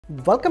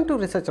Welcome to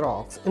Research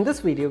Rocks. In this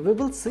video, we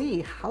will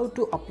see how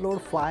to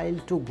upload file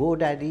to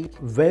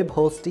GoDaddy web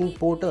hosting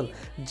portal.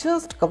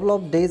 Just a couple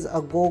of days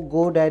ago,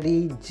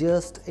 GoDaddy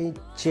just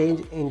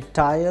changed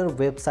entire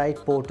website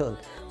portal.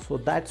 So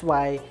that's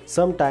why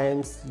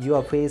sometimes you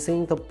are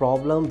facing the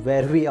problem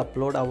where we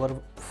upload our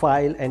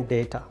file and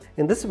data.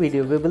 In this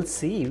video, we will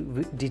see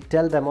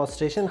detailed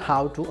demonstration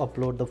how to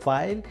upload the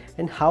file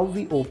and how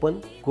we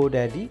open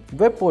GoDaddy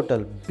web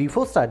portal.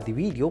 Before start the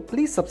video,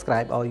 please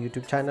subscribe our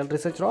YouTube channel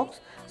Research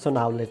Rocks. So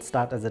now let's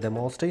start as a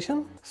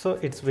demonstration. So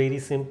it's very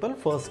simple.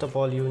 First of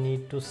all, you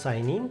need to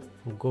sign in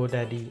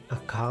GoDaddy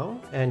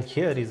account, and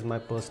here is my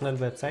personal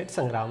website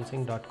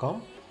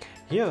sangramsingh.com.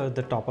 Here at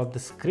the top of the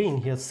screen,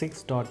 here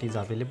 6 dot is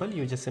available.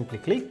 You just simply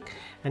click,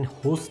 and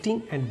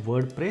hosting and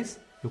WordPress,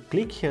 you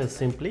click here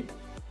simply.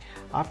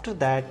 After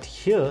that,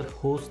 here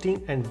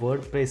hosting and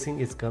WordPressing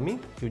is coming.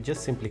 You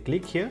just simply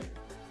click here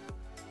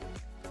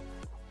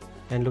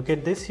and look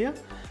at this here.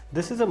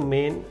 This is a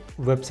main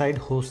website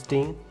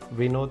hosting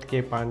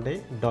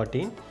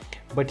vinodkpandey.in,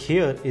 but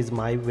here is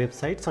my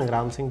website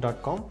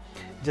sangramsingh.com.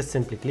 Just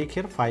simply click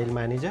here, file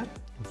manager,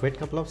 wait a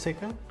couple of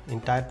seconds,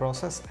 entire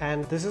process,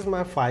 and this is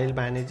my file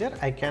manager.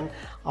 I can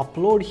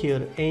upload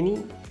here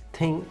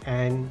anything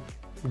and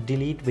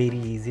delete very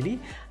easily.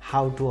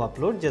 How to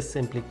upload? Just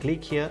simply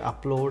click here,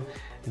 upload,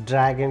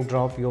 drag and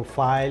drop your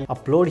file,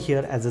 upload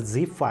here as a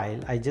zip file.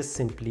 I just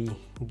simply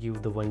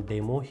give the one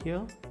demo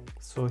here.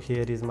 So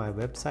here is my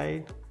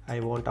website. I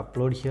want to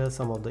upload here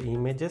some of the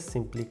images.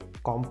 Simply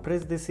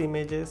compress these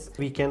images.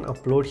 We can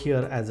upload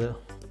here as a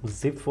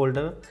zip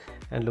folder,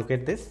 and look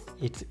at this,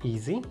 it's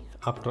easy.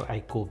 After I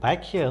go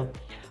back here,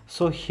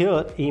 so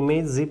here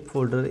image zip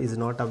folder is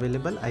not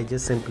available. I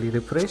just simply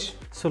refresh.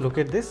 So look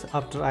at this,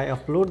 after I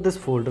upload, this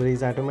folder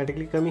is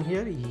automatically coming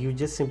here. You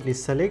just simply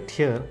select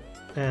here,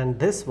 and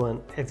this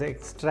one as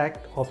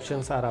extract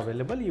options are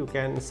available. You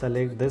can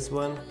select this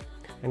one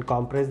and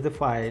compress the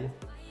file.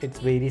 It's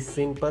very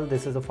simple.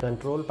 This is a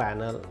control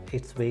panel.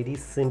 It's very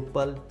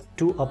simple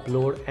to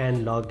upload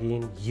and log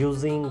in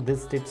using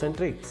these tips and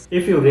tricks.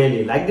 If you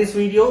really like this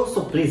video,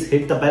 so please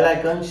hit the bell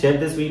icon, share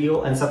this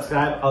video and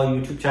subscribe our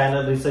YouTube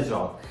channel Research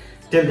Rock.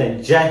 Till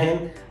then, Jai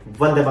Hind,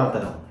 Vande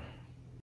Mataram.